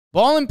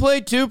Ball and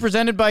Play 2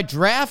 presented by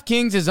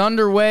DraftKings is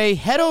underway.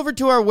 Head over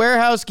to our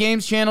Warehouse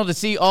Games channel to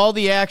see all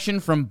the action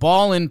from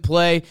Ball and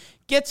Play.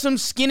 Get some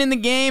skin in the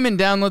game and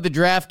download the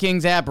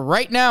DraftKings app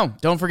right now.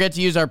 Don't forget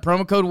to use our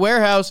promo code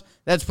Warehouse.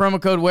 That's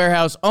promo code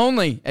Warehouse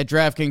only at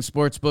DraftKings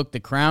Sportsbook. The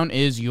crown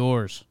is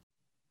yours.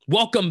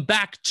 Welcome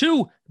back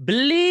to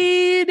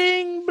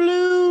Bleeding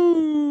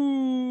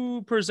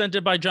Blue,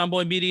 presented by John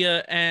Boy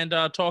Media and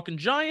Talking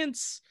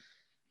Giants.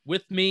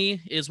 With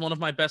me is one of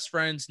my best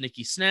friends,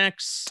 Nikki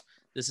Snacks.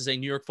 This is a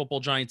New York Football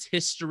Giants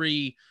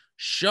history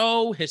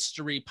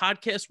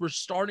podcast. We're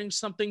starting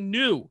something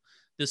new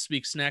this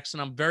week, Snacks,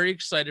 and I'm very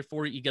excited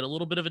for it. You get a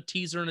little bit of a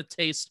teaser and a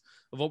taste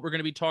of what we're going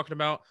to be talking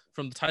about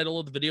from the title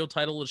of the video,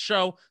 title of the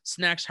show.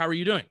 Snacks, how are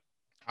you doing?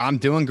 I'm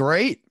doing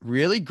great.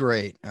 Really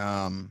great.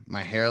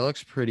 My hair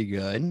looks pretty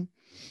good.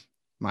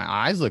 My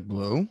eyes look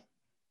blue.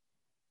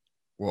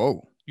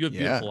 Whoa. You have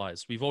beautiful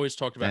eyes. We've always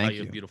talked about how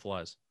you have beautiful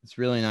eyes. It's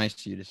really nice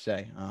of you to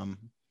say.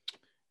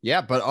 Yeah,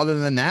 but other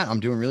than that, I'm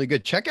doing really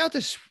good. Check out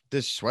this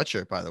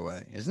sweatshirt, by the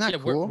way. Isn't that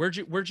cool? Where'd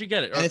you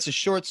get it? And it's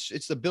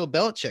it's the Bill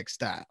Belichick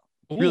style.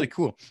 Ooh. Really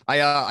cool.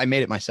 I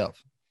made it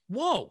myself.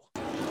 Whoa.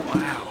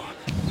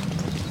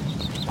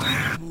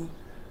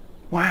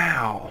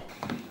 Wow.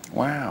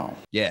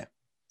 Yeah.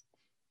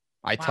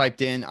 I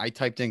typed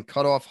in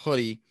cutoff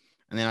hoodie,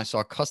 and then I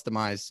saw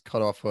customized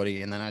cutoff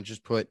hoodie, and then I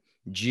just put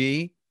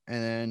G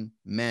and then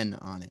men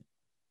on it.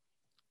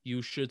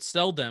 You should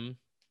sell them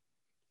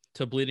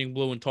to Bleeding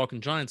Blue and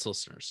Talking Giants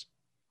listeners.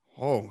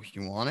 Oh,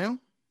 you want to?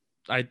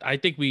 I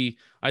think we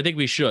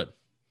should.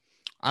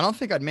 I don't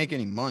think I'd make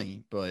any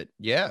money, but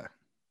yeah,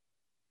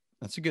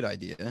 that's a good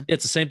idea.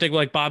 It's the same thing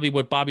like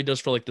what Bobby does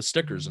for like the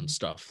stickers and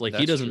stuff. Like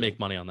he doesn't make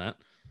money on that.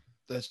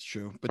 That's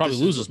true. But probably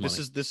loses money.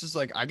 This is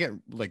like, I get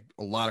like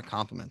a lot of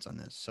compliments on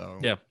this. So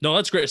yeah, no,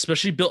 that's great.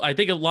 Especially Bill. I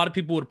think a lot of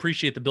people would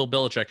appreciate the Bill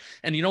Belichick.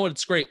 And you know what?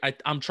 It's great.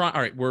 I'm trying.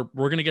 All right, we're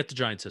going to get to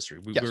Giants history.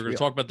 We're going to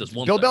talk about this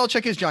one. Bill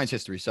Belichick is Giants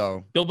history.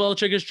 So Bill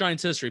Belichick is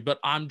Giants history, but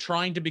I'm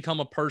trying to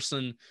become a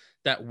person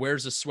that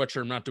wears a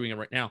sweatshirt. I'm not doing it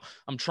right now.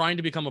 I'm trying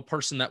to become a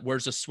person that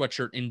wears a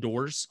sweatshirt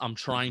indoors. I'm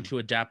trying to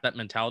adapt that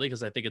mentality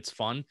because I think it's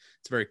fun.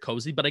 It's very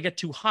cozy, but I get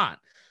too hot.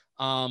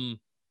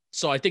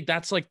 So I think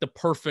that's like the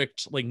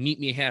perfect, like meet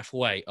me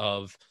halfway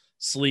of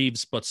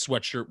sleeves, but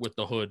sweatshirt with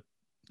the hood,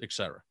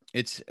 etc.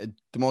 It's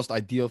the most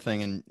ideal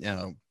thing.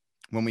 And,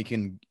 when we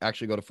can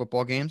actually go to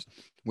football games,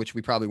 which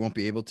we probably won't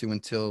be able to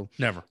until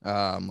never,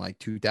 like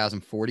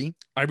 2040.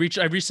 I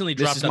recently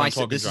dropped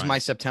this is my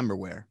September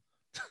wear.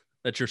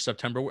 That's your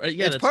September wear.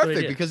 Yeah, it's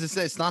perfect because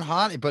it's not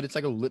hot, but it's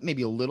like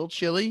maybe a little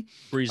chilly.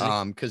 Breezy.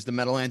 Because the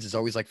Meadowlands is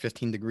always like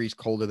 15 degrees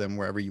colder than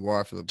wherever you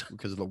are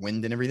because of the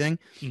wind and everything.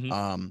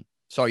 Mm-hmm.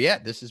 So yeah,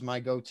 this is my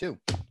go-to.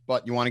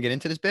 But you want to get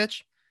into this,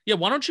 bitch? Yeah.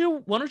 Why don't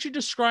you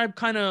describe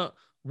kind of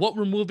what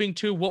we're moving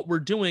to, what we're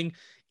doing?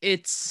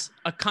 It's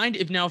a kind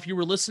of, if you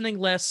were listening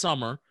last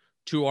summer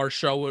to our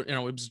show, it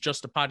was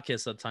just a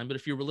podcast at the time, but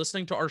if you were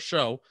listening to our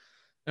show,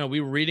 we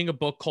were reading a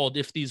book called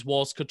If These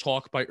Walls Could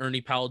Talk by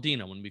Ernie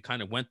Palladino, when we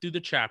kind of went through the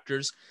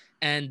chapters.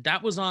 And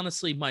that was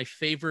honestly my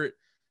favorite,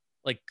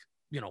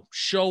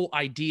 show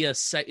idea,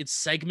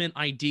 segment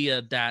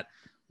idea that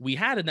we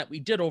had and that we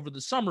did over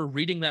the summer,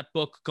 reading that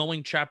book,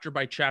 going chapter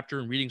by chapter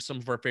and reading some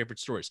of our favorite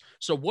stories.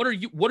 So what are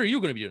you going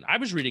to be doing? I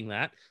was reading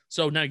that.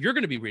 So now you're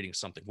going to be reading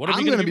something. What are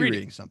you going to be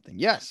reading? Something.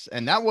 Yes.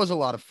 And that was a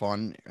lot of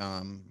fun.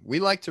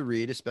 We like to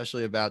read,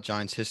 especially about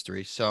Giants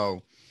history.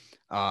 So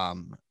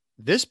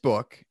this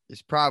book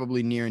is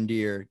probably near and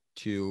dear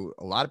to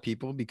a lot of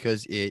people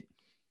because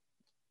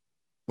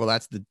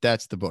that's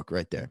the book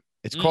right there.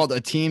 It's called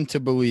A Team to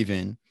Believe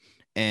In.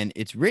 And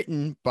it's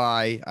written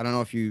by, I don't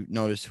know if you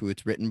noticed who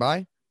it's written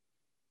by.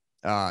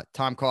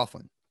 Tom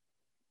Coughlin.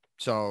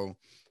 So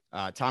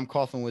Tom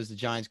Coughlin was the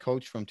Giants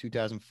coach from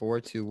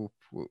 2004 to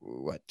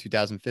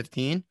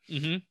 2015.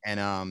 Mm-hmm.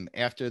 And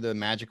after the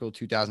magical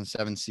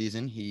 2007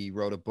 season, he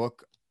wrote a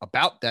book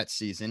about that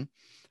season.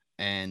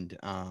 And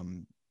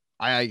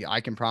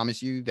I can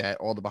promise you that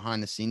all the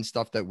behind the scenes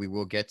stuff that we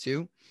will get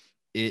to,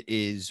 it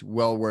is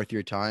well worth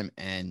your time.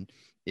 And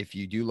if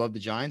you do love the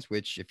Giants,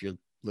 which if you're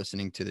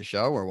listening to the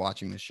show or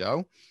watching the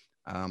show,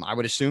 I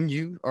would assume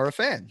you are a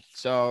fan.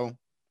 So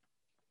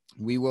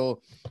we're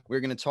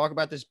going to talk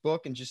about this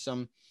book and just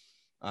some,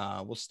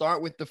 we'll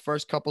start with the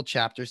first couple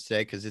chapters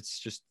today, because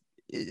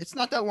it's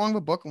not that long of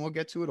a book and we'll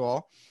get to it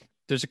all.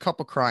 There's a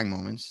couple crying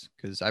moments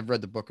because I've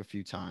read the book a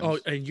few times. Oh,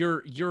 and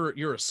you're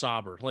a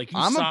sobber. Like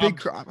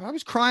I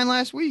was crying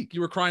last week. You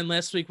were crying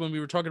last week when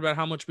we were talking about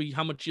how much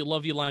you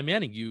love Eli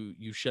Manning.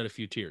 You shed a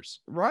few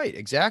tears. Right,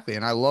 exactly.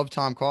 And I love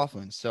Tom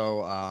Coughlin.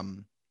 So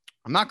I'm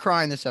not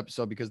crying this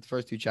episode because the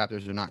first two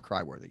chapters are not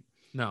cry-worthy.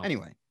 No.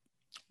 Anyway,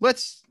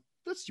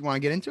 you want to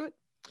get into it?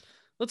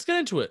 Let's get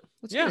into it.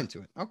 Let's get into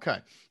it. Okay.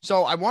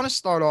 So I want to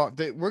start off.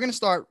 We're going to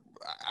start.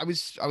 I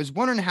was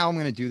wondering how I'm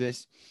going to do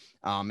this.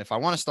 If I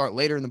want to start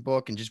later in the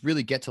book and just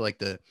really get to like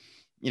the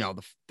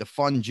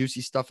fun, juicy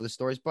stuff of the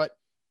stories, but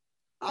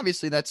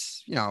obviously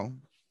that's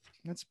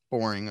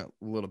boring a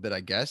little bit,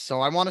 I guess.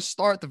 So I want to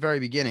start at the very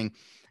beginning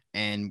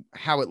and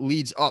how it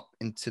leads up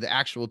into the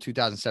actual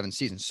 2007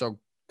 season. So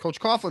Coach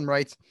Coughlin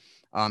writes,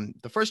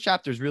 the first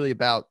chapter is really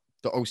about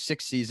the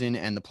 06 season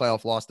and the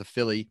playoff loss to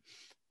Philly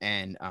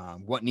and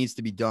what needs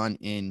to be done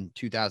in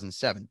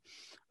 2007.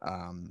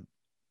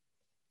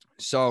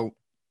 So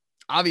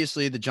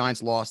obviously the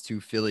Giants lost to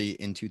Philly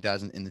in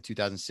the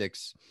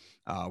 2006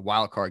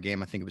 wild card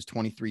game. I think it was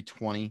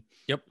 23-20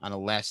 on a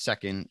last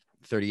second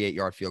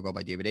 38-yard field goal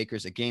by David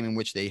Akers, a game in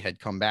which they had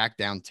come back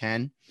down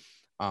 10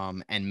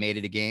 and made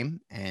it a game.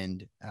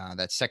 And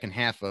that second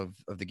half of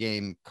the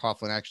game,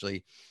 Coughlin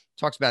actually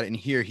talks about it in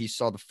here. He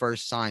saw the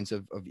first signs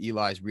of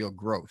Eli's real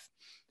growth.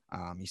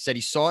 He said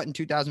he saw it in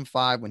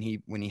 2005 when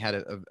he had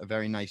a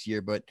very nice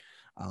year, but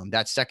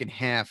that second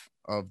half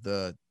of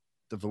the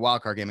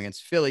wild card game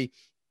against Philly,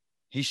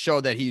 he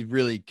showed that he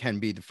really can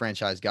be the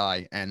franchise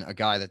guy and a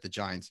guy that the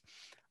Giants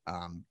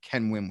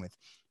can win with.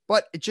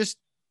 But it just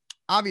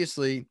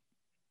obviously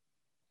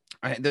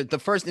the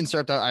first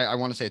insert that I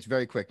want to say, it's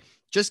very quick.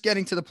 Just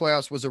getting to the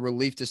playoffs was a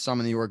relief to some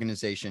in the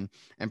organization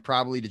and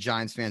probably to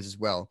Giants fans as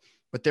well.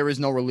 But there is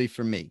no relief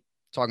for me,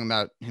 talking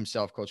about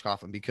himself, Coach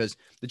Coughlin, because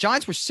the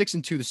Giants were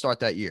 6-2 to start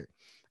that year.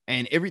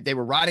 And they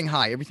were riding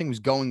high. Everything was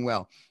going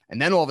well.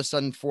 And then all of a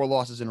sudden, 4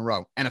 losses in a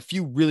row and a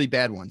few really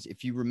bad ones.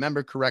 If you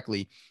remember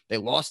correctly, they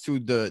lost to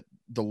the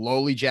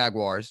lowly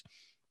Jaguars.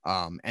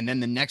 And then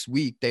the next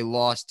week, they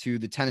lost to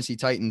the Tennessee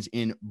Titans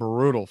in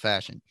brutal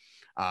fashion.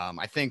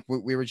 I think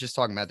we were just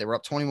talking about, they were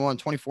up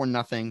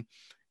 24-0.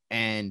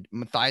 And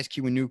Matthias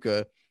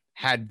Kiwanuka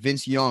had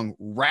Vince Young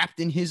wrapped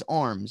in his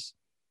arms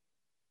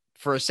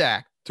for a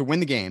sack to win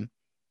the game.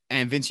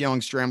 And Vince Young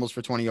scrambles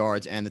for 20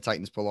 yards and the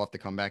Titans pull off the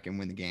comeback and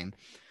win the game.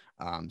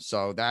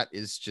 So that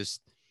is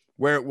just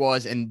where it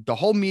was. And the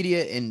whole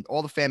media and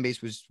all the fan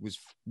base was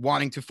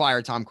wanting to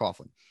fire Tom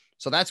Coughlin.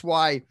 So that's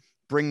why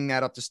bringing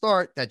that up to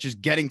start, that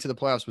just getting to the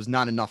playoffs was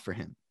not enough for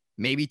him.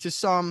 Maybe to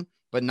some,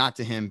 but not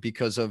to him,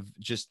 because of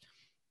just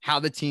how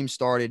the team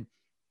started,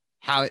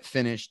 how it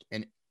finished,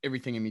 and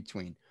everything in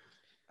between.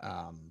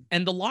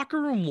 And the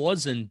locker room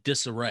was in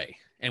disarray.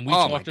 And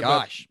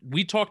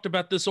we talked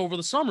about this over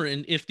the summer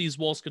in If These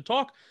Walls Could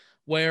Talk,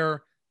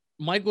 where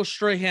Michael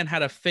Strahan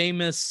had a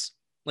famous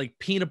like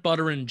peanut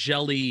butter and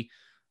jelly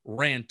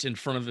rant in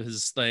front of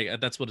his, like,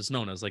 that's what it's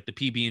known as, like the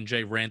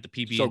PB&J rant, the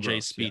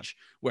PB&J speech,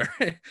 where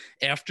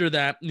after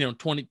that,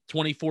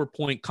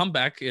 24-point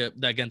comeback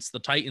against the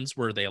Titans,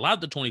 where they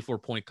allowed the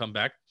 24-point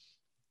comeback,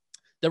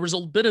 there was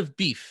a bit of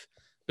beef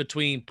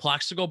between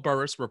Plaxico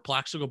Burress, where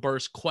Plaxico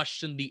Burress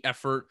questioned the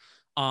effort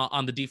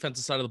on the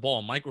defensive side of the ball.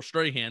 And Michael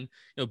Strahan,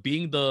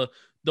 being the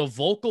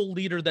vocal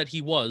leader that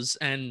he was,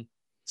 and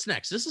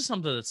Snacks, this is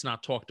something that's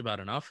not talked about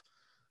enough.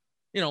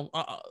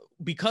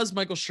 Because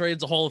Michael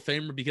Strahan's a Hall of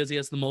Famer, because he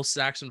has the most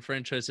sacks in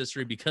franchise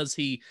history, because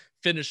he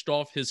finished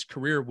off his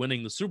career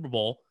winning the Super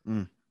Bowl.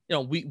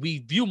 We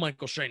view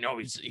Michael Strahan,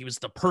 he was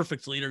the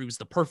perfect leader. He was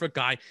the perfect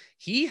guy.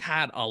 He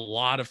had a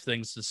lot of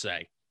things to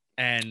say.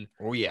 And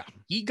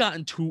he got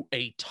into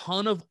a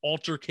ton of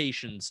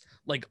altercations,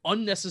 like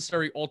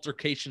unnecessary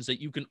altercations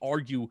that you can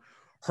argue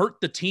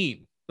hurt the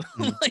team.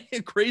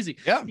 Like crazy.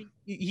 Yeah.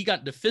 He got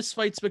into fist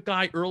fights with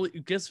guys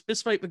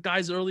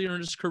earlier in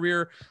his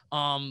career,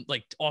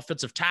 like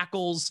offensive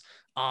tackles,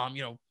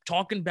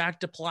 talking back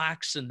to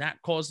Plax, and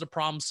that caused a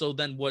problem. So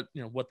then what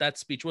that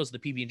speech was, the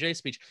PB&J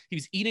speech, he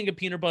was eating a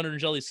peanut butter and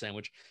jelly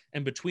sandwich,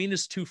 and between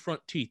his 2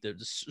 front teeth, the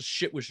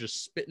shit was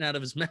just spitting out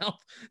of his mouth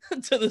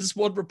to this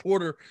one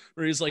reporter,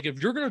 where he's like,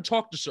 if you're going to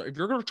talk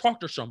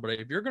to somebody,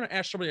 if you're going to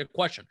ask somebody a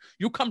question,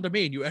 you come to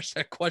me and you ask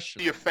that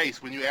question. Your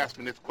face when you ask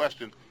me this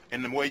question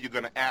and the way you're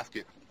going to ask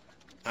it.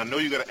 I know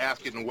you're going to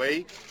ask it in a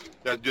way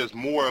that's just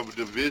more of a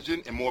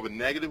division and more of a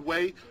negative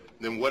way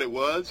than what it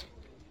was.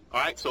 All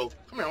right, so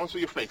come here. I want to see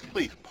your face.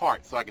 Please,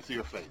 part so I can see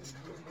your face.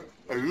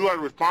 If you are a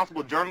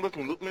responsible journalist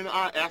and look me in the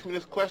eye, ask me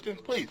this question,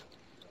 please.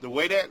 The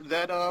way that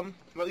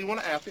you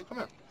want to ask it, come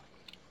here.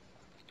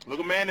 Look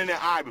a man in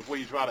the eye before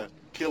you try to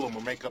kill him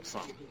or make up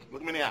something.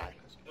 Look me in the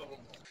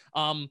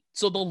eye.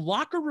 So the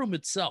locker room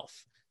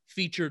itself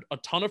featured a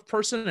ton of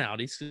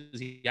personalities.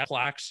 He had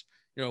Plax,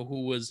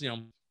 who was,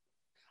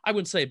 I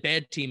wouldn't say a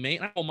bad teammate.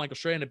 I don't call Michael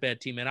Strahan a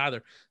bad teammate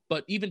either.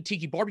 But even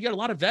Tiki Barber, you had a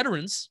lot of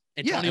veterans.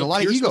 And a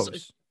lot of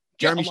egos.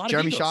 Jeremy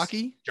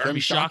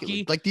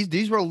Shockey. Like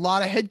these were a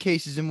lot of head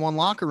cases in one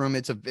locker room.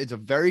 It's a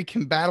very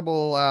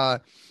compatible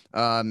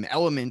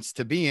elements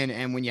to be in.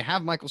 And when you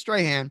have Michael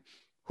Strahan,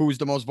 who's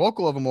the most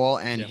vocal of them all,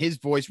 and his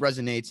voice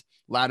resonates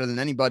louder than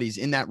anybody's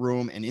in that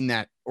room and in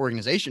that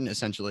organization,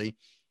 essentially,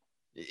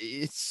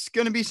 it's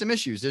going to be some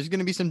issues. There's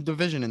going to be some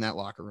division in that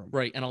locker room.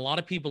 Right. And a lot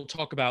of people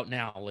talk about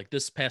now, like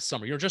this past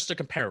summer, just to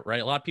compare it,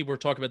 right? A lot of people are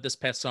talking about this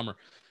past summer.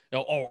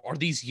 Are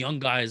these young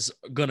guys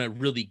going to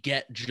really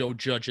get Joe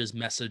Judge's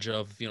message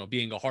of,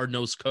 being a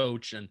hard-nosed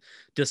coach and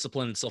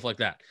discipline and stuff like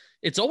that?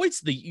 It's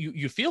always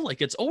you feel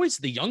like it's always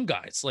the young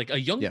guys. Like a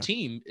young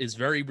team is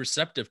very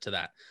receptive to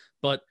that.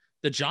 But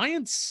the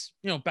Giants,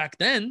 back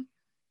then,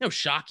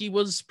 Shockey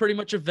was pretty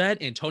much a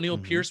vet. Antonio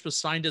Pierce was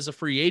signed as a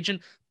free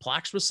agent.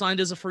 Plax was signed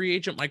as a free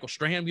agent. Michael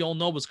Strahan, we all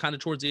know, was kind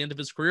of towards the end of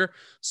his career.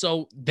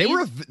 So they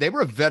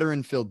were a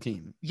veteran-filled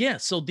team. Yeah.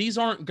 So these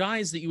aren't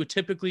guys that you would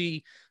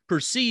typically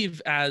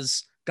perceive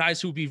as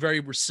guys who would be very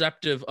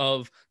receptive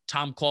of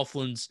Tom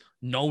Coughlin's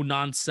no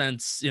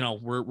nonsense.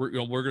 We're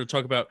going to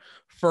talk about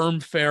firm,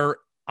 fair,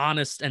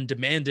 honest, and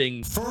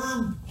demanding.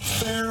 Firm,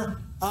 fair,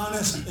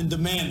 honest, and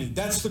demanding.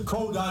 That's the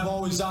code I've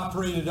always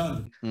operated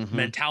under.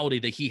 Mentality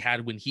that he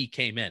had when he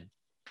came in.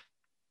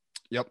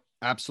 Yep,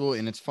 absolutely.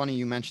 And it's funny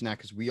you mentioned that,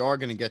 because we are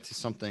going to get to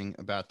something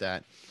about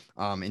that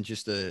in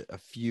just a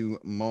few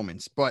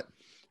moments. But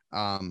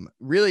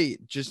really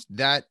just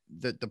that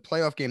the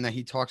playoff game that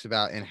he talks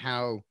about and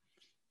how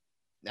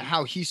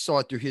he saw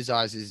it through his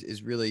eyes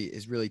is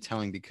really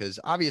telling, because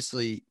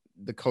obviously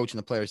the coach and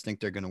the players think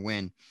they're going to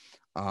win.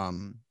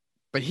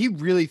 But he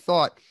really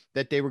thought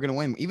that they were going to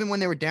win. Even when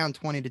they were down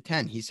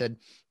 20-10, he said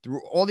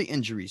through all the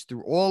injuries,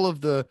 through all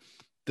of the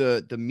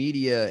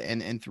media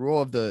and through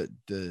all of the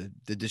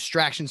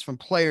distractions from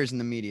players in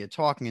the media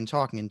talking,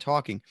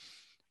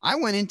 I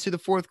went into the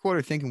fourth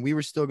quarter thinking we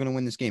were still going to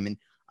win this game.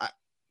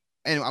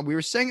 And we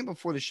were saying it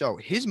before the show,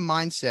 his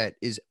mindset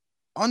is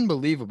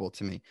unbelievable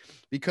to me,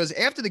 because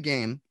after the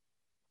game,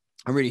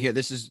 I'm ready here.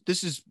 This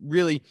is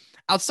really,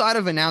 outside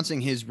of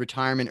announcing his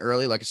retirement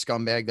early, like a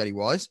scumbag that he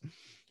was,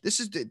 this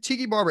is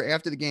Tiki Barber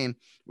after the game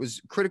was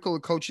critical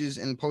of coaches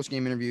in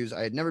post-game interviews.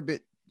 I have never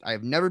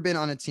been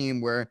on a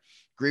team where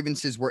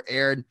grievances were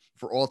aired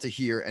for all to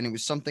hear, and it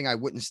was something I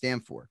wouldn't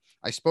stand for.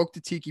 I spoke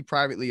to Tiki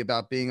privately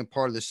about being a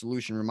part of the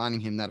solution, reminding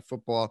him that a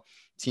football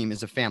team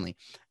is a family.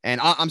 And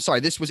I'm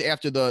sorry, this was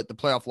after the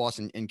playoff loss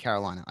in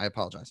Carolina. I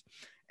apologize.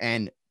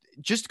 And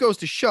just goes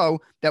to show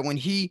that when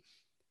he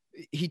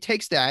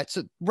takes that,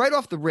 so right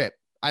off the rip,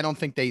 I don't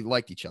think they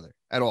liked each other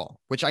at all,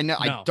 which I know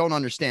I don't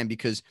understand,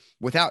 because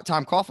without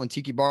Tom Coughlin,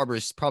 Tiki Barber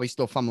is probably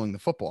still fumbling the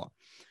football.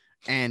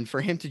 And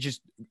for him to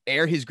just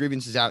air his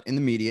grievances out in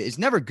the media is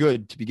never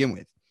good to begin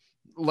with,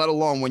 let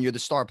alone when you're the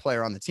star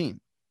player on the team.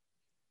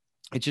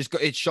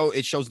 It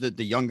shows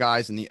the young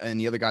guys and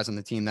the other guys on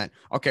the team that,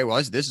 okay, well,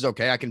 this is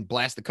okay. I can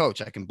blast the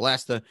coach. I can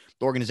blast the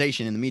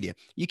organization in the media.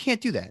 You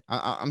can't do that.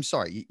 I'm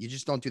sorry. You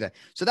just don't do that.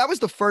 So that was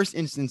the first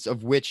instance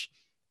of which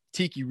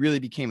Tiki really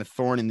became a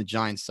thorn in the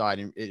Giants' side,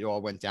 and it all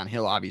went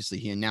downhill. Obviously,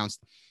 he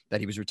announced that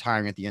he was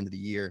retiring at the end of the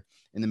year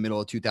in the middle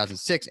of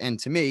 2006. And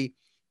to me,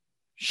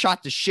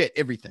 shot to shit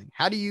everything.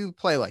 How do you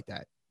play like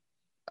that?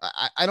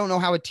 I don't know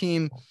how a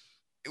team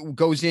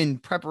goes in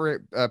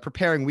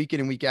preparing week in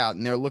and week out,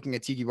 and they're looking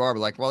at Tiki Barber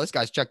like, well, this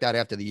guy's checked out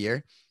after the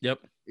year. Yep.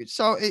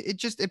 So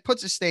it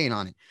puts a stain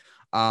on it.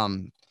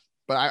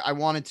 But I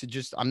wanted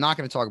to I'm not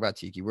going to talk about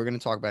Tiki. We're going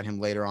to talk about him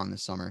later on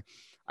this summer.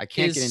 I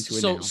can't get into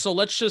it now. So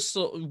let's just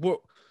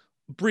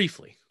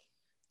briefly,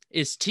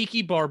 is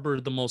Tiki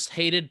Barber the most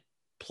hated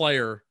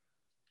player,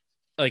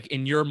 like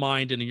in your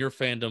mind and in your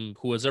fandom,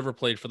 who has ever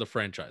played for the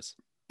franchise?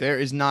 There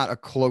is not a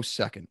close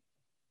second.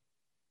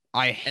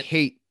 I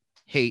hate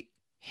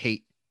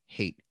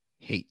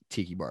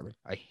Tiki Barber.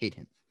 I hate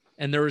him.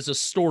 And there is a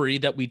story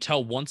that we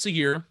tell once a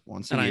year.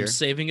 I'm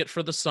saving it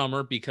for the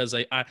summer, because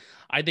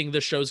I think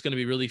this show is going to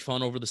be really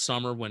fun over the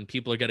summer when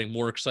people are getting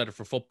more excited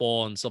for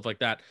football and stuff like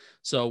that.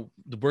 So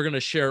we're going to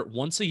share it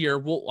once a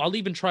year. I'll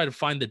even try to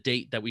find the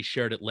date that we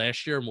shared it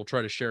last year, and we'll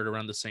try to share it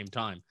around the same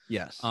time.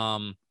 Yes.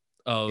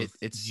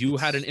 You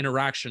had an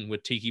interaction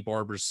with Tiki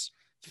Barber's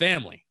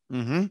family.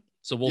 Mm-hmm.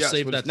 So we'll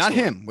save that. Not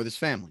him, with his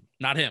family.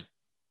 Not him.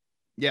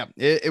 Yeah,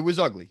 it was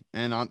ugly,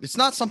 and it's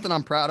not something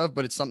I'm proud of,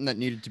 but it's something that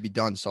needed to be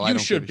done. So I don't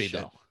should give a be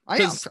shit.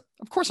 though.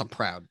 Of course I'm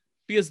proud,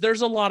 because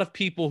there's a lot of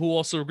people who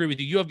also agree with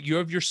you. You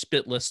have your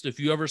spit list. If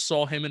you ever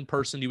saw him in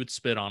person, you would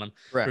spit on him.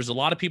 Correct. There's a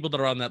lot of people that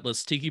are on that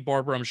list. Tiki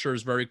Barber, I'm sure,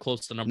 is very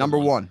close to number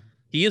one.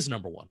 He is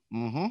number one.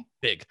 Mm-hmm.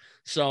 Big.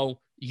 So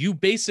you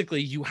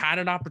had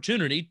an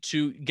opportunity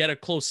to get a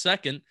close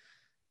second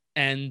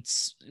and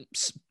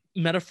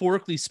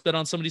metaphorically spit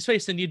on somebody's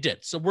face, and you did.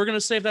 So we're gonna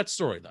save that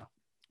story though.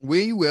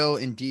 We will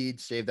indeed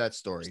save that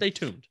story. Stay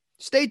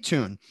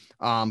tuned.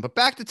 But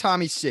back to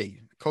Tommy C,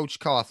 Coach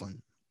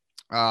Coughlin.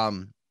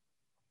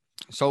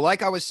 So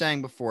like I was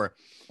saying before,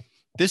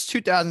 this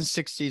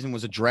 2006 season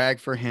was a drag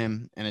for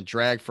him and a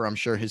drag for, I'm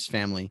sure, his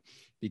family,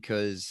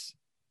 because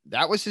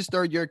that was his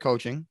third year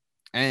coaching.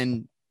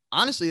 And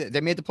honestly,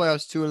 they made the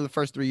playoffs 2 of the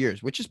first 3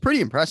 years, which is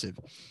pretty impressive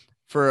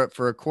for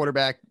a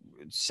quarterback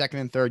second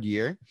and third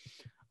year.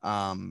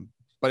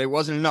 But it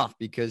wasn't enough,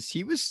 because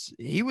he was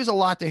a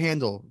lot to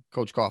handle,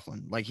 Coach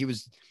Coughlin. Like, he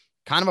was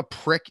kind of a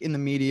prick in the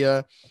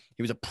media.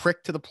 He was a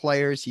prick to the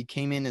players. He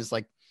came in as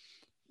like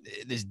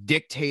this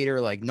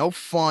dictator, like no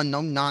fun,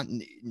 no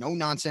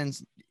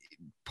nonsense.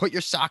 Put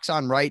your socks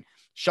on right.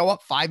 Show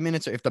up 5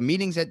 minutes. If the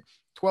meeting's at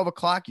 12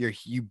 o'clock, you're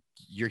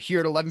here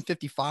at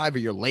 11:55, or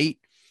you're late.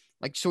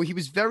 Like, so he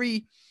was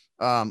very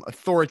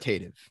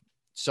authoritative.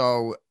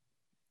 So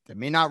that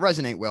may not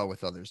resonate well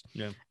with others.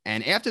 Yeah.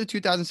 And after the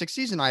 2006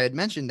 season, I had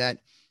mentioned that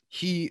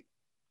he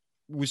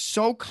was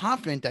so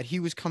confident that he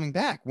was coming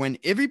back, when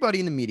everybody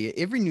in the media,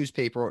 every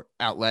newspaper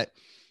outlet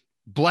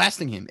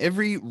blasting him,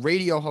 every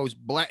radio host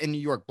in New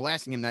York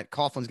blasting him that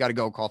Coughlin's got to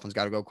go, Coughlin's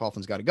got to go,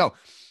 Coughlin's got to go.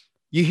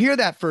 You hear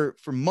that for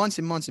months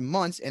and months and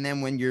months. And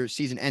then when your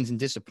season ends in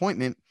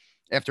disappointment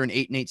after an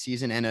 8-8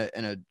 season and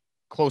a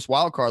close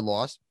wild card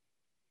loss,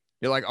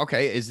 You're like,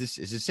 okay, is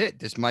this it?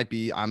 This might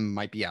be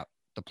out.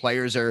 The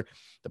players are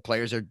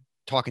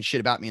talking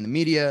shit about me in the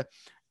media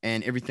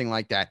and everything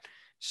like that.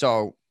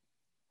 So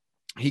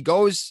he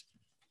goes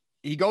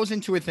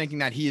into it thinking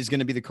that he is going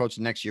to be the coach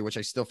next year, which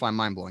I still find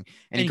mind blowing.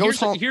 And he goes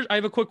home. I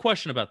have a quick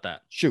question about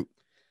that. Shoot.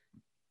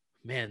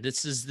 Man,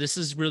 this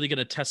is really going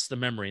to test the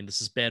memory, and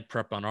this is bad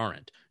prep on our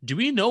end. Do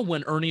we know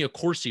when Ernie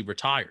Accorsi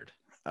retired?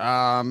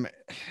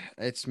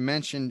 It's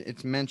mentioned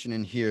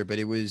in here, but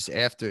it was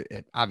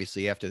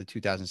obviously after the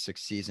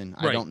 2006 season.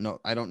 Right.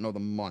 I don't know the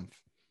month.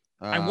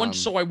 I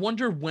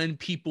wonder when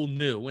people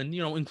knew, and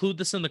include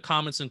this in the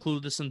comments,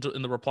 include this in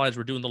the replies.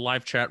 We're doing the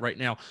live chat right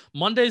now.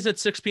 Mondays at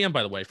 6 p.m.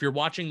 By the way, if you're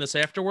watching this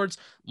afterwards,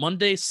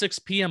 Monday 6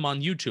 p.m. on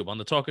YouTube, on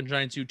the Talking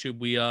Giants YouTube.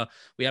 We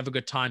have a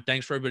good time.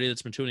 Thanks for everybody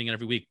that's been tuning in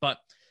every week. But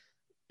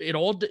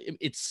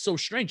it's so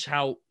strange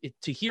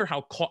to hear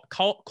how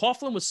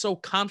Coughlin was so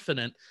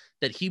confident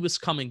that he was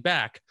coming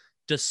back,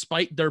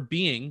 despite there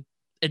being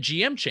a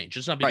GM change.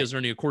 It's not because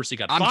Ernie Accorsi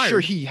got fired. I'm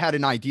sure he had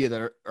an idea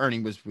that Ernie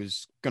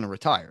was going to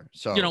retire.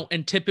 So,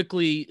 and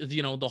typically,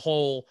 the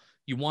whole,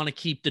 you want to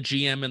keep the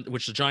GM, and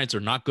which the Giants are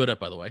not good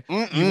at, by the way.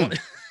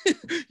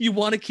 You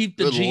want to keep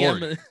the GM.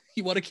 Lord.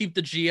 You want to keep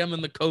the GM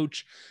and the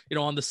coach,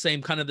 on the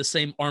same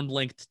arm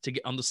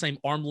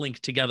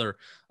length together.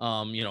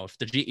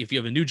 If you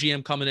have a new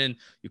GM coming in,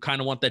 you kind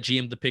of want that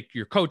GM to pick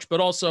your coach, but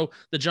also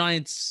the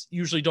Giants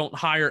usually don't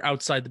hire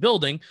outside the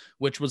building,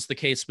 which was the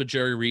case with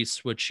Jerry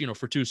Reese, which,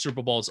 for 2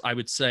 Super Bowls, I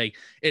would say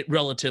it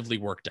relatively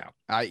worked out.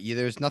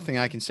 There's nothing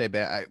I can say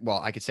bad.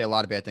 I could say a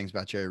lot of bad things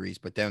about Jerry Reese,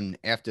 but then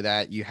after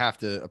that, you have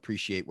to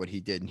appreciate what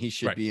he did, and he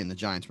should be in the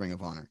Giants Ring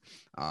of Honor.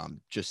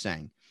 Just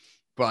saying.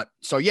 But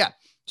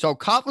so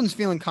Coughlin's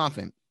feeling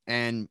confident,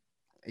 and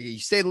he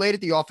stayed late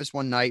at the office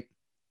one night.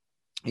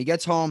 He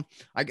gets home.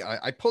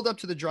 I pulled up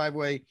to the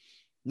driveway,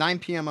 9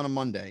 p.m. on a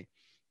Monday.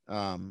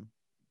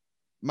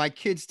 My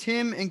kids,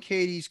 Tim and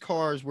Katie's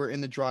cars were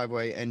in the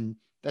driveway, and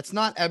that's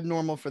not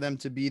abnormal for them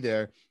to be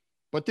there.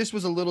 But this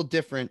was a little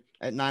different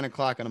at 9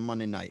 o'clock on a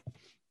Monday night.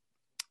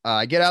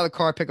 I get out of the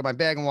car, pick up my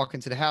bag, and walk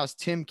into the house.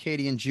 Tim,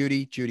 Katie, and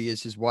Judy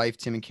is his wife.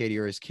 Tim and Katie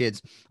are his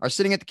kids, are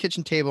sitting at the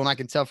kitchen table, and I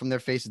can tell from their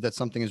faces that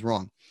something is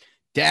wrong.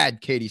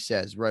 Dad, Katie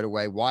says right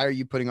away, why are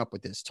you putting up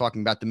with this? Talking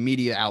about the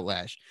media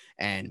outlash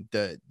and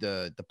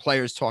the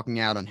players talking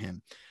out on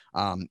him.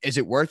 Is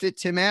it worth it?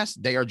 Tim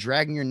asked. They are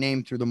dragging your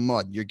name through the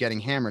mud. You're getting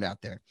hammered out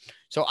there.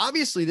 So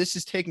obviously this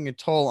is taking a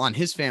toll on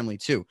his family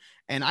too.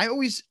 And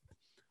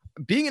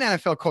being an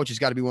NFL coach has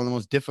got to be one of the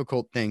most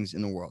difficult things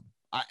in the world.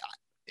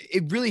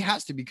 It really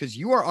has to, because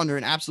you are under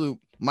an absolute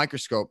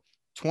microscope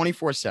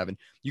 24/7.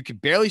 You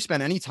could barely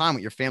spend any time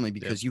with your family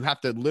because you have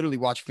to literally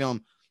watch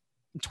film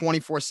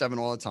 24/7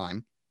 all the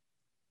time.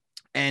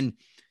 And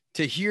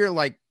to hear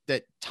like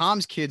that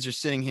Tom's kids are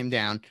sitting him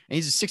down, and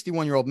he's a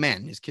 61-year-old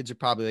man. His kids are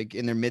probably like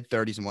in their mid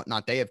 30s and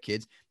whatnot. They have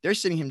kids. They're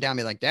sitting him down,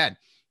 be like, Dad,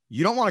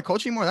 you don't want to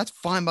coach anymore? That's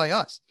fine by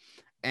us.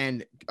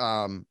 And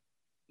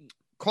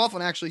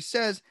Coughlin actually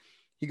says,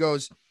 he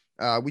goes,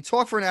 we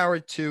talk for an hour or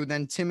two,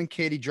 then Tim and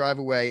Katie drive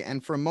away.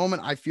 And for a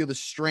moment, I feel the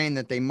strain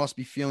that they must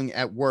be feeling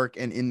at work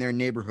and in their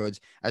neighborhoods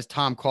as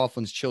Tom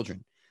Coughlin's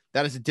children.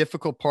 That is a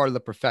difficult part of the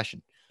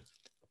profession.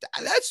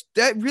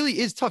 That really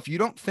is tough. You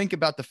don't think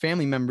about the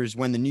family members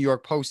when the New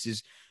York Post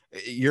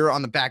you're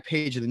on the back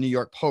page of the New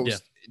York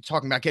Post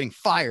talking about getting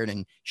fired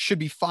and should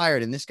be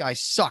fired. And this guy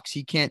sucks.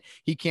 He can't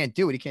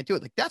do it. He can't do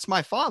it. Like, that's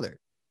my father.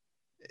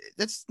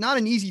 That's not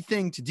an easy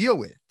thing to deal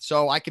with.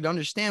 So I could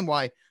understand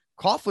why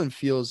Coughlin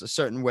feels a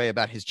certain way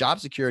about his job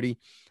security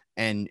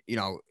and,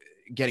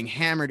 getting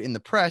hammered in the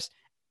press,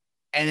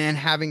 and then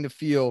having to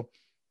feel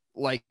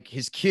like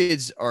his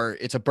kids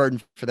it's a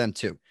burden for them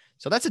too.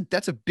 So that's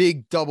a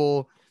big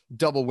double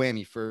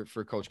whammy for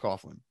Coach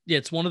Coughlin. Yeah,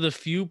 it's one of the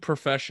few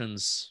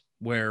professions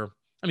where,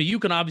 you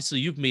can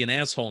be an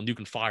asshole and you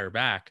can fire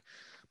back,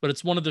 but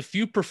it's one of the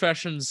few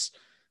professions,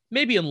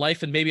 maybe in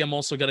life, and maybe I'm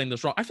also getting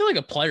this wrong, I feel like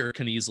a player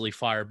can easily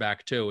fire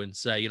back too and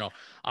say,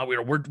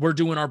 we're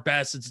doing our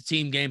best, it's a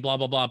team game, blah,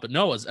 blah, blah. But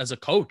no, as a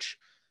coach,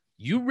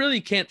 you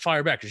really can't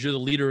fire back because you're the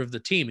leader of the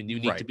team, and you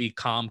need to be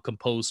calm,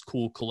 composed,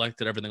 cool,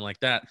 collected, everything like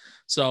that.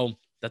 So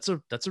that's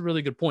a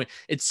really good point.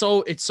 It's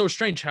so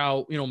strange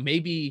how,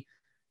 maybe,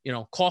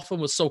 Coughlin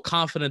was so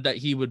confident that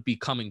he would be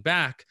coming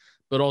back,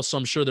 but also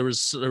I'm sure there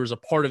was a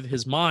part of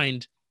his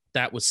mind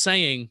that was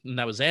saying, and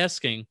that was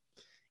asking,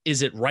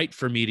 is it right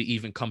for me to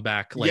even come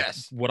back? Like,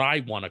 would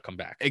I want to come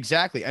back?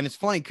 Exactly. And it's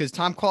funny because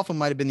Tom Coughlin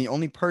might have been the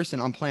only person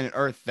on planet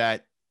Earth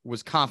that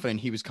was confident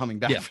he was coming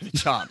back for the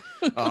job.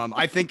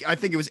 I think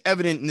it was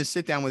evident in the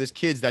sit down with his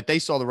kids that they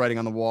saw the writing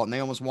on the wall, and they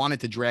almost wanted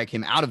to drag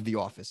him out of the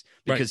office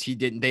because they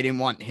didn't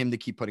want him to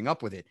keep putting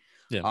up with it.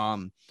 Yeah.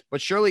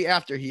 But shortly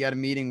after, he had a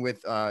meeting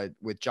with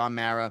John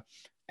Mara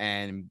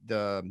and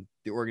the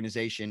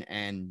organization,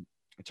 and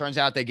it turns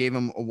out they gave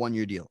him a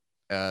 1-year deal.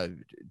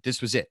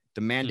 This was it.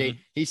 The mandate.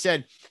 He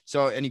said,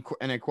 and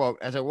I quote,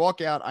 "As I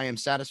walk out, I am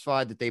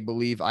satisfied that they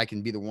believe I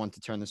can be the one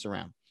to turn this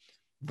around.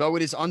 Though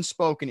it is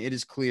unspoken, it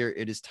is clear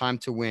it is time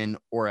to win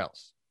or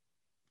else."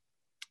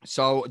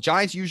 So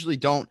Giants usually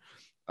don't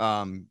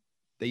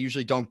They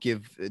usually don't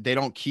keep,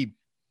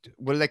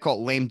 what do they call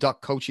it? Lame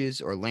duck coaches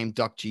or lame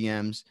duck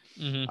GMs.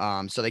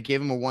 So they gave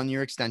him a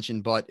 1-year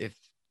extension, but if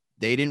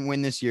they didn't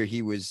win this year,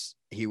 he was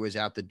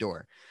out the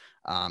door.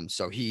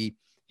 So he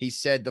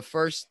said the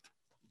first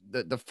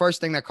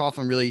thing that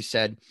Coughlin really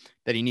said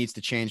that he needs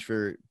to change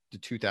for the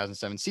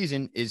 2007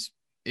 season is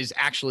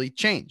actually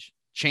change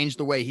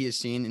the way he is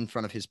seen in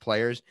front of his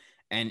players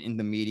and in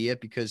the media,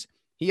 because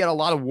he had a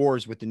lot of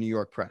wars with the New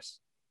York press.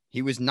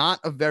 He was not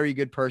a very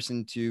good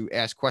person to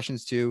ask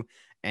questions to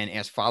and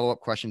ask follow-up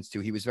questions to.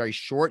 He was very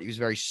short, he was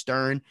very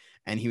stern,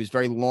 and he was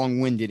very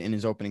long-winded in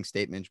his opening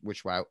statement,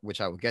 which I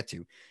will get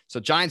to. So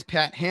Giants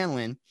Pat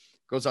Hanlon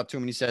goes up to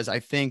him and he says, I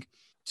think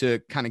to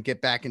kind of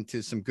get back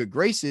into some good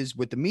graces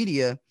with the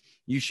media,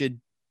 you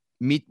should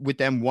meet with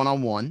them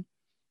one-on-one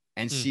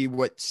and see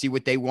what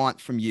they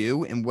want from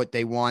you and what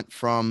they want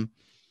from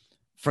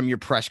your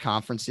press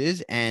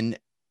conferences and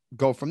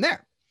go from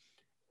there.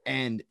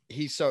 And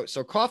so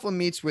Coughlin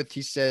meets with,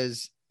 he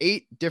says,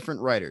 8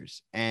 different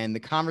writers, and the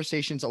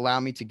conversations allow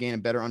me to gain a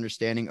better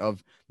understanding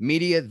of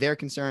media, their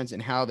concerns,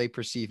 and how they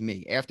perceive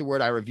me.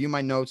 Afterward, I review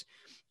my notes.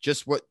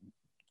 Just what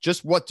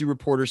do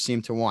reporters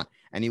seem to want?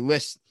 And he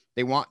lists,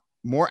 they want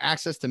more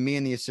access to me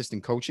and the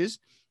assistant coaches.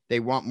 They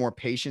want more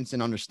patience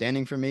and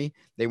understanding from me.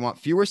 They want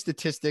fewer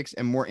statistics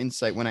and more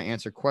insight when I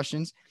answer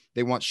questions.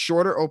 They want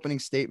shorter opening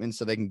statements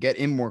so they can get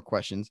in more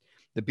questions.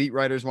 The beat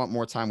writers want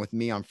more time with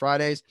me on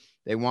Fridays.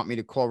 They want me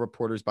to call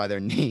reporters by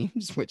their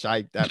names,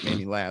 that made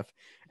me laugh.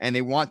 And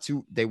they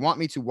want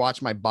me to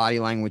watch my body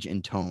language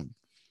and tone.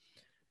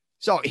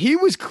 So he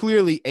was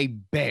clearly a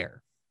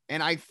bear.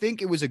 And I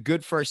think it was a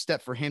good first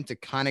step for him to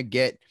kind of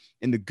get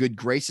in the good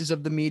graces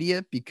of the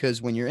media,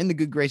 because when you're in the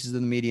good graces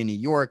of the media in New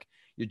York,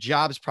 your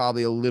job is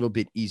probably a little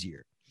bit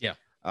easier. Yeah.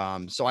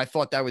 So I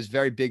thought that was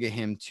very big of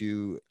him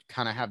to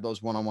kind of have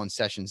those one-on-one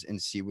sessions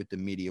and see what the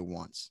media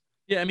wants.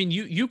 Yeah. I mean,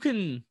 you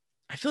can,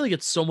 I feel like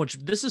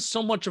this is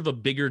so much of a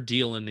bigger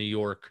deal in New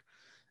York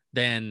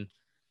than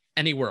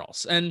anywhere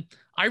else. And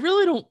I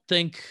really don't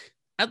think,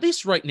 at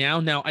least right now,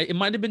 it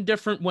might've been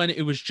different when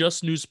it was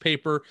just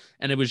newspaper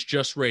and it was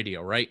just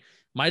radio, right?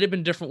 Might've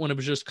been different when it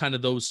was just kind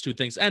of those two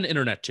things, and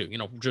internet too,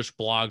 just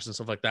blogs and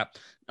stuff like that.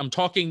 I'm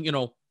talking,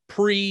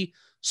 pre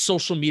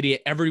social media,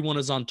 everyone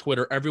is on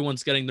Twitter.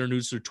 Everyone's getting their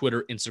news through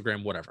Twitter,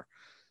 Instagram, whatever.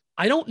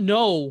 I don't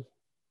know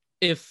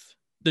if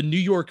the New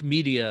York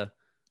media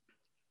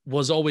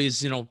was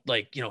always,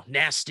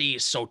 nasty,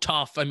 so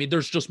tough. I mean,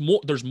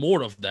 there's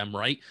more of them,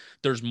 right?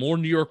 There's more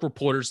New York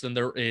reporters than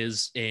there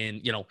is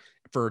in,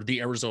 for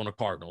the Arizona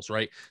Cardinals,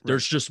 right?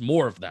 There's just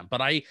more of them,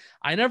 but I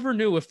never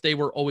knew if they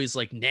were always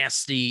like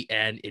nasty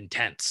and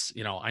intense.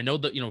 I know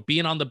that,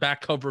 being on the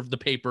back cover of the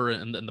paper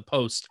and the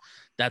Post,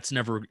 that's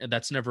never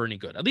any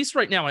good. At least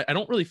right now, I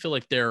don't really feel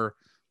like they're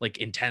like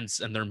intense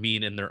and they're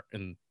mean and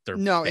they're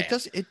no,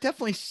 bad. It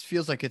definitely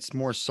feels like it's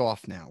more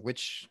soft now,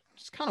 which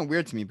is kind of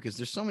weird to me because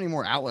there's so many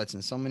more outlets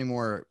and so many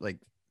more like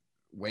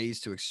ways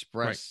to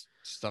express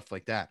stuff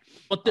like that.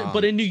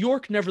 But in New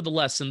York,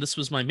 nevertheless, and this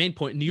was my main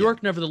point, in New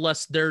York,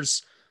 nevertheless,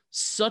 there's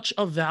such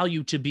a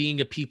value to being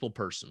a people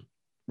person.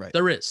 Right.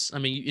 There is. I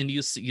mean, and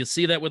you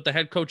see that with the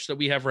head coach that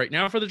we have right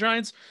now for the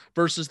Giants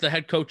versus the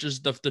head coaches,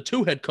 the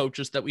 2 head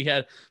coaches that we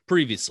had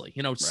previously,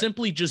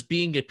 simply just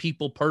being a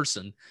people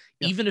person,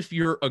 even if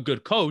you're a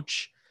good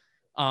coach.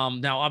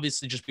 Now,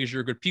 obviously, just because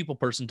you're a good people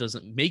person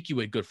doesn't make you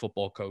a good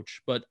football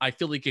coach, but I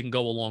feel like it can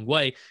go a long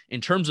way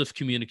in terms of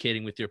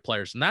communicating with your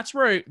players. And that's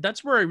where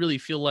I really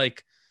feel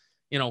like,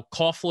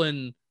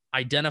 Coughlin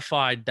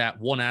identified that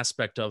one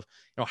aspect of,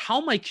 how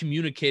am I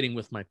communicating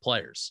with my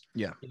players?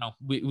 Yeah.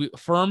 We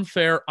firm,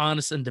 fair,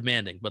 honest, and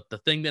demanding. But the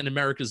thing that in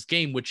America's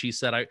Game, which he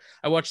said,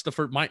 I watched the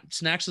first, my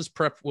Snacks'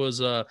 prep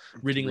was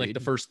reading like the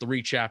first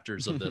 3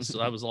 chapters of this. So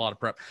that was a lot of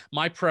prep.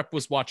 My prep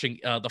was watching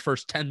the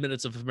first 10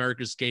 minutes of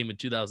America's Game in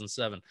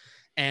 2007.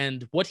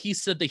 And what he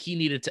said that he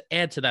needed to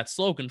add to that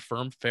slogan,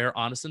 firm, fair,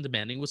 honest, and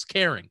demanding, was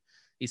caring.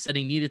 He said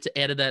he needed to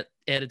add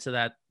to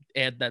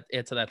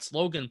that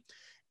slogan,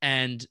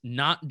 and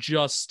not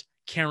just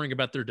caring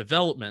about their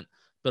development,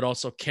 but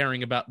also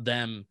caring about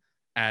them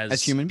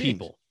as human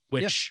people,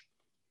 which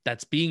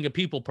that's being a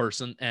people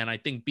person. And I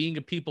think being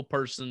a people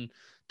person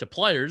to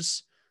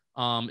players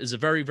is a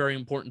very, very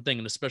important thing.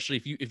 And especially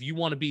if you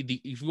want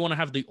to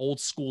have the old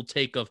school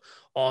take of,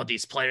 oh,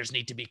 these players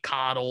need to be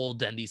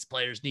coddled and these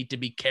players need to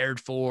be cared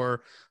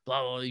for,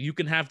 blah, blah, blah, you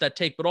can have that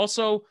take, but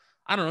also,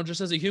 I don't know,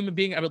 just as a human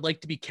being, I would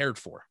like to be cared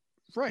for.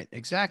 Right.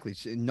 Exactly.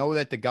 So know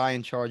that the guy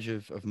in charge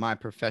of my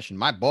profession,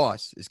 my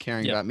boss, is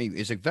caring about me.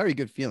 It's a very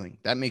good feeling.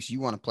 That makes you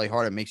want to play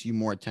harder. It makes you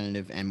more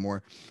attentive and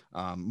more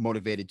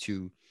motivated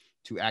to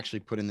actually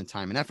put in the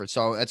time and effort.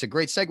 So that's a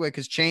great segue,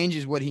 because change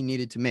is what he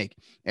needed to make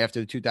after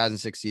the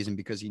 2006 season,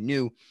 because he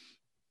knew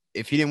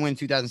if he didn't win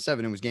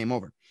 2007, it was game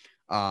over.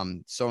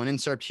 So an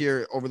insert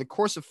here: over the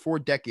course of 4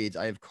 decades,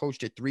 I have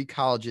coached at 3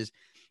 colleges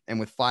and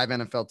with 5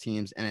 NFL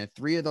teams. And at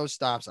 3 of those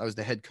stops, I was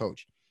the head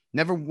coach.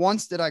 Never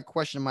once did I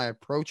question my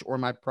approach or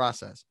my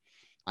process.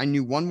 I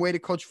knew one way to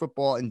coach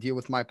football and deal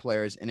with my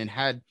players, and it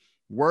had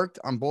worked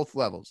on both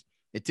levels.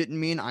 It didn't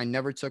mean I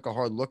never took a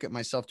hard look at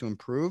myself to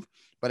improve,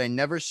 but I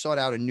never sought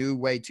out a new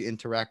way to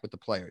interact with the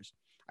players.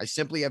 I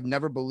simply have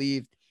never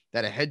believed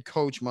that a head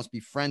coach must be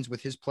friends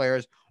with his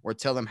players or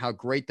tell them how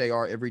great they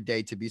are every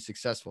day to be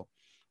successful.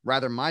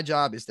 Rather, my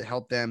job is to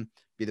help them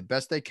be the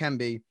best they can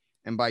be,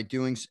 and by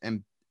doing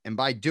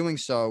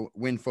so,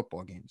 win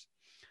football games.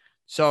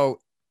 So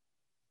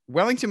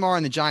Wellington Mara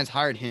and the Giants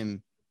hired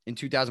him in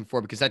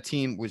 2004 because that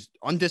team was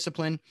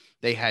undisciplined.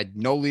 They had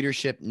no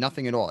leadership,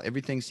 nothing at all.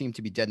 Everything seemed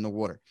to be dead in the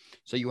water.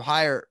 So you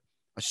hire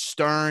a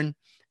stern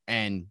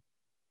and,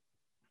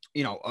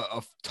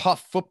 a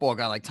tough football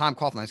guy like Tom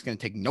Coughlin that's going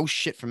to take no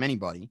shit from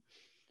anybody.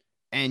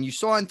 And you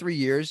saw in 3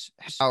 years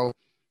how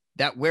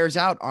that wears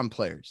out on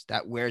players,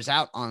 that wears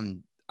out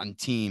on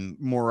team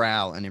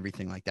morale and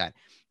everything like that.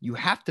 You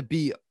have to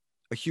be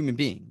a human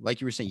being. Like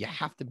you were saying, you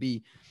have to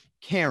be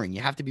caring.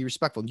 You have to be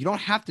respectful. You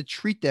don't have to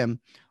treat them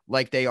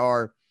like they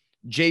are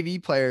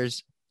JV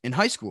players in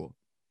high school.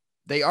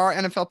 They are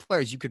NFL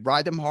players. You could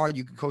ride them hard.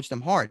 You could coach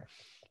them hard,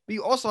 but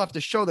you also have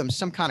to show them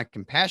some kind of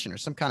compassion or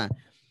some kind of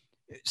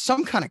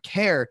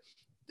care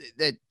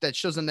that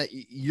shows them that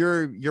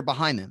you're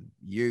behind them.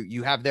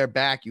 You have their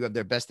back. You have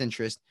their best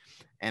interest.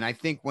 And I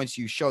think once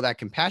you show that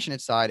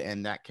compassionate side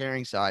and that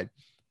caring side,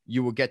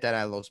 you will get that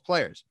out of those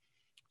players.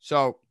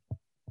 So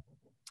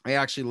I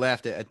actually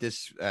laughed at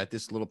this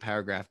little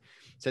paragraph.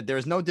 It said, there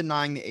is no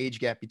denying the age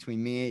gap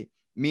between me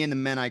and the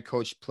men I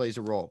coach plays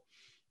a role.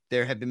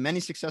 There have been many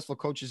successful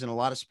coaches in a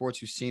lot of sports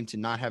who seem to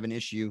not have an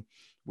issue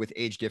with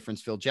age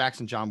difference. Phil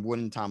Jackson, John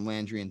Wooden, Tom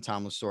Landry, and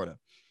Tom Lasorda.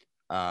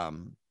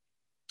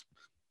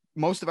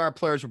 Most of our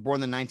players were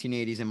born in the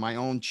 1980s, and my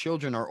own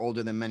children are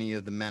older than many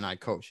of the men I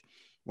coach.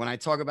 When I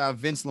talk about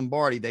Vince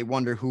Lombardi, they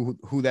wonder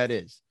who that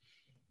is.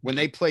 When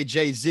they play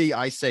Jay-Z,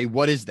 I say,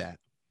 what is that?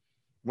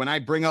 When I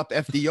bring up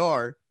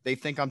FDR, they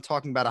think I'm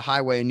talking about a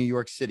highway in New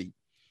York City.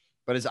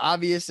 But as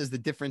obvious as the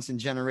difference in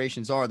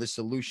generations are, the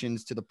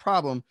solutions to the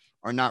problem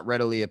are not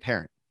readily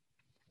apparent.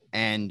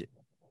 And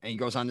he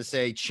goes on to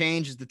say,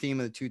 change is the theme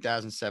of the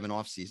 2007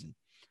 offseason.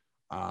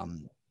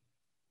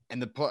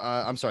 And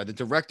the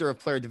director of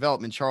player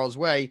development, Charles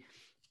Way,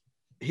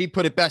 he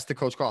put it best to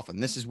Coach Coughlin.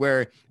 This is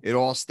where it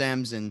all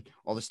stems and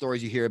all the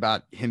stories you hear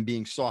about him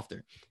being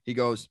softer. He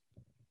goes,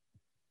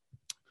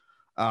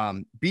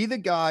 be the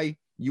guy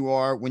you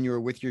are when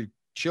you're with your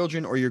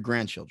children or your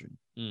grandchildren.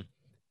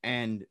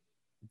 And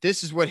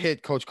this is what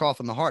hit Coach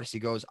Coughlin the hardest. He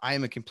goes, I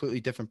am a completely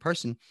different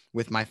person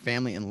with my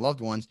family and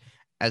loved ones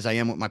as I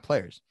am with my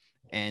players.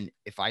 And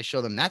if I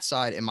show them that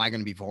side, am I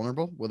going to be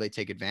vulnerable? Will they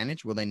take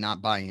advantage? Will they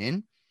not buy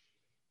in?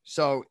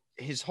 So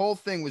his whole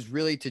thing was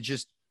really to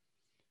just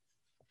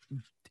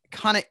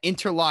kind of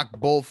interlock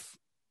both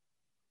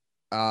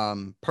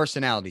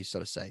personalities, so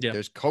to say. Yeah.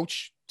 There's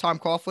Coach Tom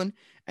Coughlin,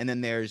 and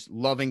then there's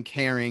loving,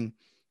 caring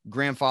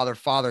grandfather,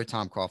 father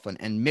Tom Coughlin,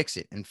 and mix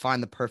it and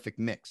find the perfect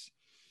mix.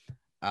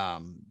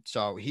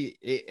 So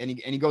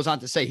he goes on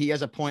to say, he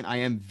has a point. I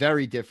am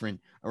very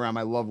different around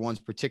my loved ones,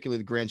 particularly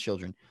the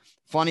grandchildren.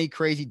 Funny,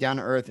 crazy, down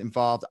to earth,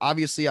 involved.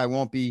 Obviously, I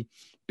won't be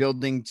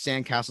building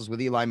sandcastles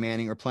with Eli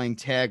Manning or playing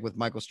tag with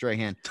Michael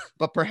Strahan,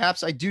 but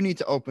perhaps I do need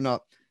to open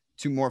up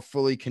to more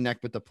fully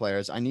connect with the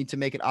players. I need to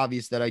make it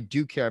obvious that I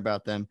do care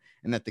about them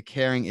and that the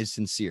caring is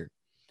sincere.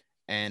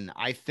 And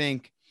I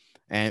think,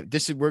 and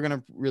we're going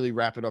to really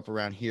wrap it up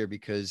around here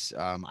because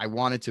I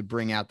wanted to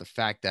bring out the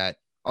fact that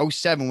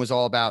 2007 was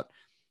all about,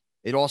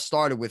 it all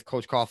started with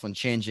Coach Coughlin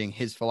changing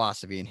his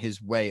philosophy and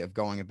his way of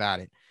going about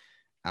it.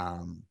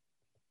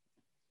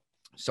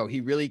 So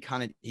he really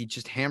he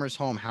just hammers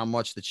home how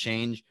much the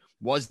change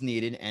was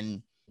needed,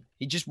 and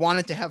he just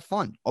wanted to have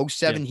fun.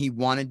 2007, he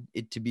wanted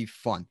it to be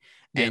fun.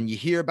 Yeah. And you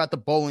hear about the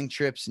bowling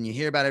trips and you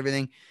hear about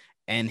everything.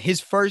 And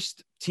his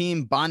first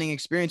team bonding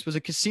experience was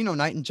a casino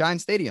night in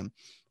Giant Stadium.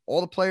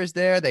 All the players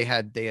there, they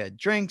had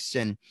drinks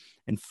and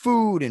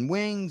food and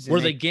wings. And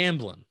were they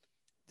gambling?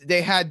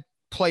 They had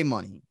play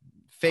money.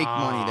 Fake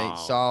money. There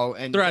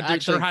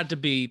had to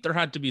be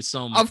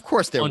some. Of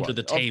course there under was.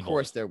 The table. Of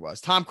course there was.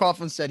 Coach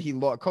Coughlin said he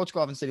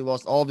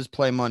lost all of his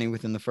play money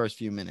within the first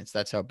few minutes.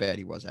 That's how bad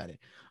he was at it.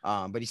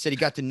 But he said he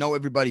got to know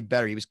everybody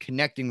better. He was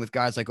connecting with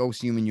guys like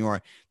Osi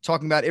Umenyiora,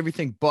 talking about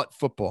everything but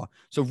football.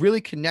 So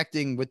really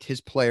connecting with his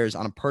players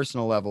on a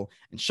personal level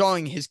and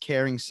showing his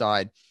caring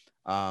side.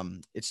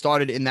 It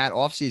started in that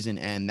offseason,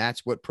 and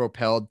that's what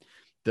propelled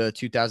the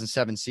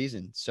 2007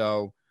 season.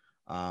 So,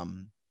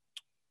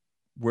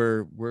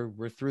 we're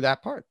through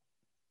that part.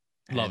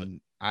 Love it.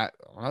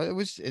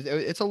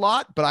 It's a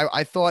lot, but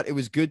I thought it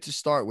was good to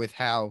start with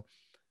how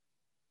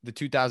the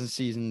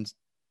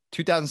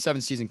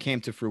 2007 season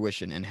came to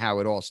fruition and how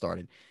it all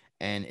started.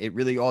 And it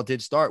really all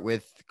did start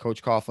with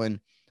Coach Coughlin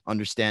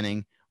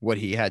understanding what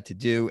he had to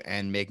do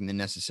and making the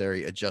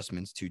necessary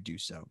adjustments to do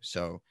so.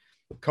 So,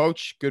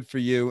 Coach, good for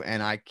you.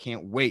 And I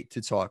can't wait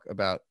to talk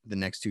about the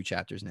next two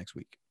chapters next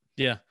week.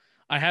 Yeah.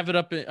 I have it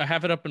up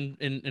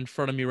in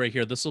front of me right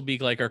here. This will be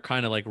like our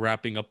kind of like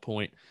wrapping up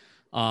point.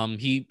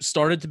 He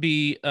started as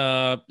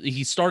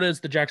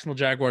the Jacksonville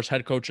Jaguars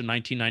head coach in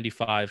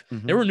 1995.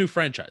 Mm-hmm. They were a new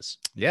franchise.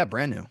 Yeah,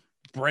 brand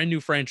new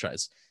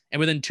franchise. And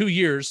within 2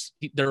 years,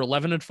 they're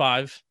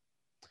 11-5.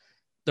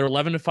 They're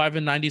 11-5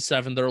 in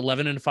 97. They're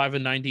 11-5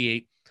 in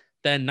 98.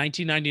 Then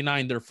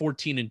 1999, they're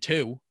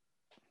 14-2.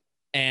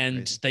 And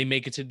Crazy. they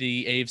make it to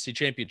the AFC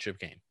Championship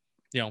game.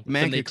 You know,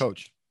 Man, good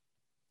coach.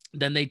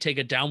 Then they take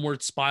a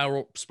downward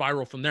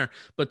spiral from there.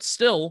 But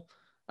still,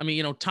 I mean,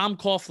 you know, Tom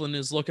Coughlin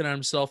is looking at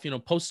himself, you know,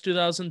 post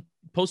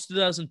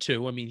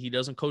 2002. I mean, he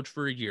doesn't coach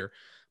for a year,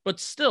 but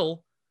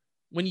still,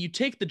 when you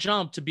take the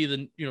jump to be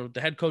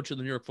the head coach of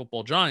the New York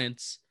Football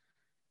Giants,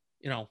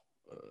 you know,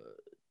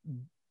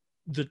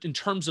 in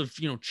terms of,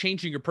 you know,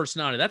 changing your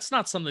personality, that's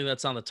not something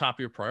that's on the top of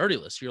your priority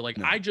list. You're like,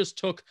 no. I just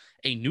took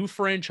a new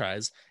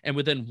franchise, and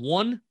within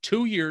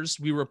 1-2 years,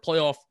 we were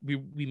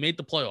we made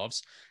the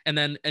playoffs. And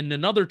then in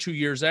another 2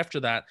 years after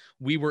that,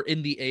 we were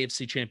in the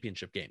AFC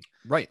Championship game.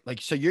 Right.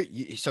 Like, so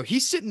so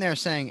he's sitting there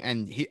saying,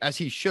 and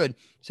he should,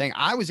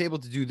 I was able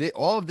to do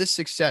all of this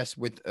success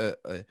with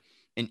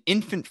an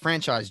infant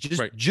franchise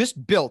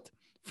just built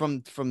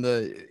from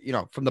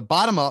the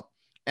bottom up.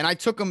 And I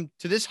took them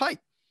to this height.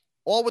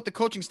 All with the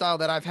coaching style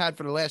that I've had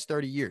for the last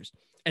 30 years.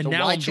 And so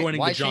now I'm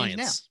joining the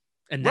Giants.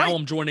 And now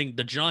I'm joining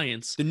the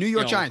Giants. The New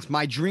York Giants,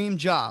 my dream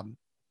job.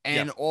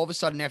 And all of a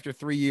sudden, after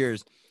 3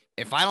 years,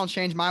 if I don't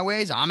change my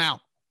ways, I'm out.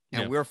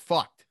 And we're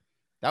fucked.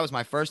 That was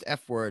my first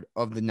F word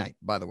of the night,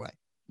 by the way.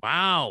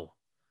 Wow.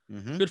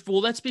 Mm-hmm. Good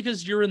fool. That's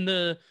because you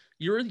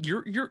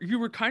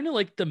were kind of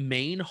like the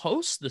main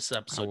host this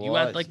episode. You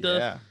had like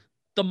the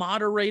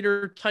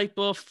moderator type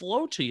of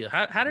flow to you.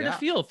 How did it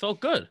feel? It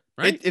felt good,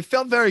 right? It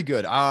felt very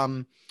good.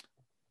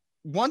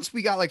 Once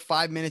we got like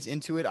 5 minutes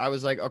into it, I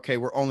was like, okay,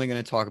 we're only going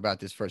to talk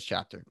about this first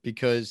chapter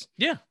because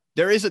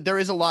there is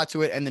a lot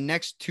to it. And the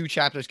next 2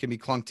 chapters can be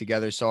clunked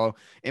together. So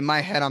in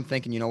my head, I'm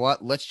thinking, you know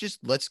what,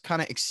 let's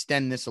kind of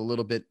extend this a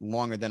little bit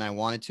longer than I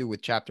wanted to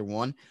with chapter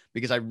 1,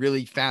 because I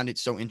really found it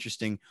so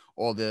interesting.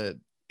 All the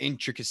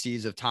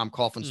intricacies of Tom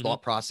Coughlin's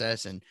thought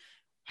process and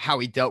how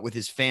he dealt with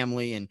his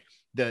family and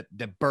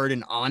the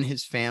burden on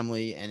his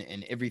family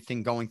and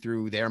everything going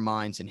through their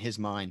minds and his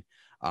mind.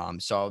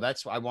 So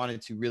that's why I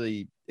wanted to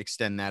really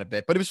extend that a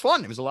bit, but it was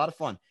fun. It was a lot of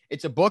fun.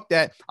 It's a book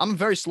that I'm a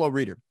very slow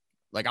reader.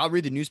 Like, I'll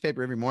read the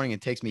newspaper every morning. It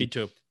takes me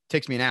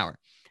an hour,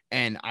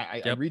 and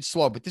I read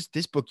slow, but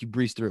this book you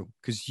breeze through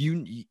because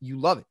you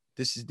love it.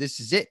 This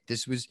is it.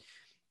 This was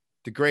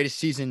the greatest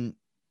season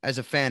as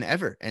a fan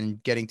ever.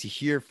 And getting to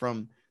hear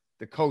from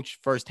the coach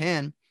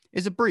firsthand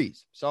is a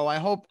breeze. So I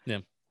hope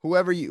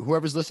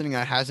whoever's listening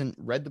that hasn't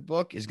read the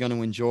book is going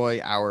to enjoy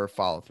our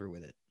follow through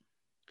with it.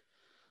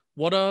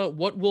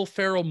 What Will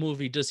Ferrell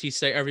movie does he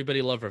say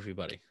everybody love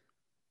everybody?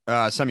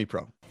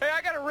 Semi-Pro. Hey,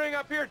 I got a ring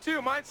up here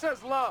too. Mine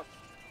says love.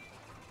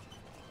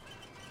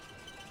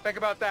 Think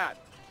about that.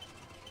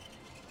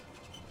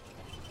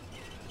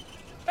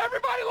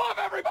 Everybody love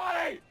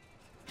everybody.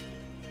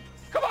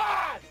 Come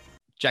on.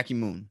 Jackie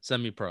Moon.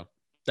 Semi-Pro.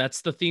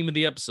 That's the theme of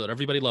the episode.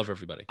 Everybody love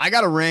everybody. I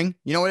got a ring.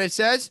 You know what it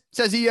says? It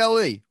says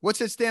ELE.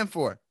 What's it stand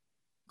for?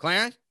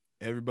 Clarence?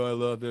 Everybody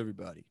love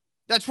everybody.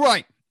 That's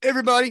right.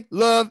 Everybody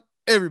love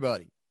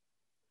everybody.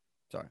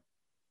 Sorry.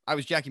 I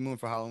was Jackie Moon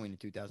for Halloween in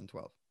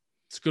 2012.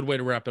 It's a good way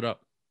to wrap it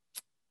up.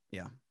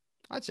 Yeah,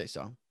 I'd say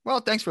so. Well,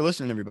 thanks for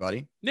listening,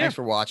 everybody. Yeah. Thanks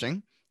for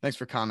watching. Thanks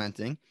for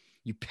commenting.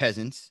 You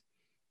peasants.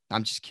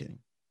 I'm just kidding.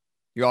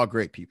 You're all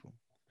great people.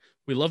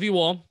 We love you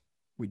all.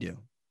 We do.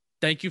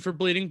 Thank you for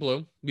Bleeding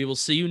Blue. We will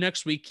see you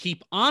next week.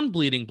 Keep on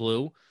bleeding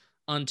blue.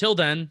 Until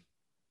then,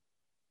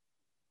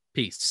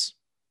 peace.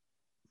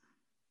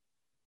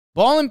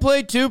 Ball and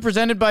Play 2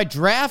 presented by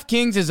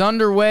DraftKings is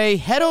underway.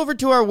 Head over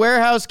to our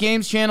Warehouse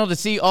Games channel to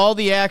see all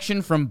the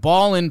action from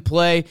Ball and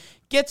Play.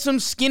 Get some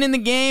skin in the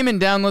game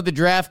and download the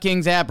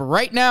DraftKings app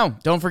right now.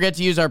 Don't forget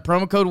to use our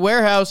promo code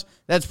WAREHOUSE.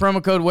 That's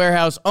promo code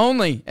WAREHOUSE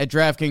only at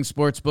DraftKings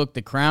Sportsbook.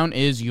 The crown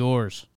is yours.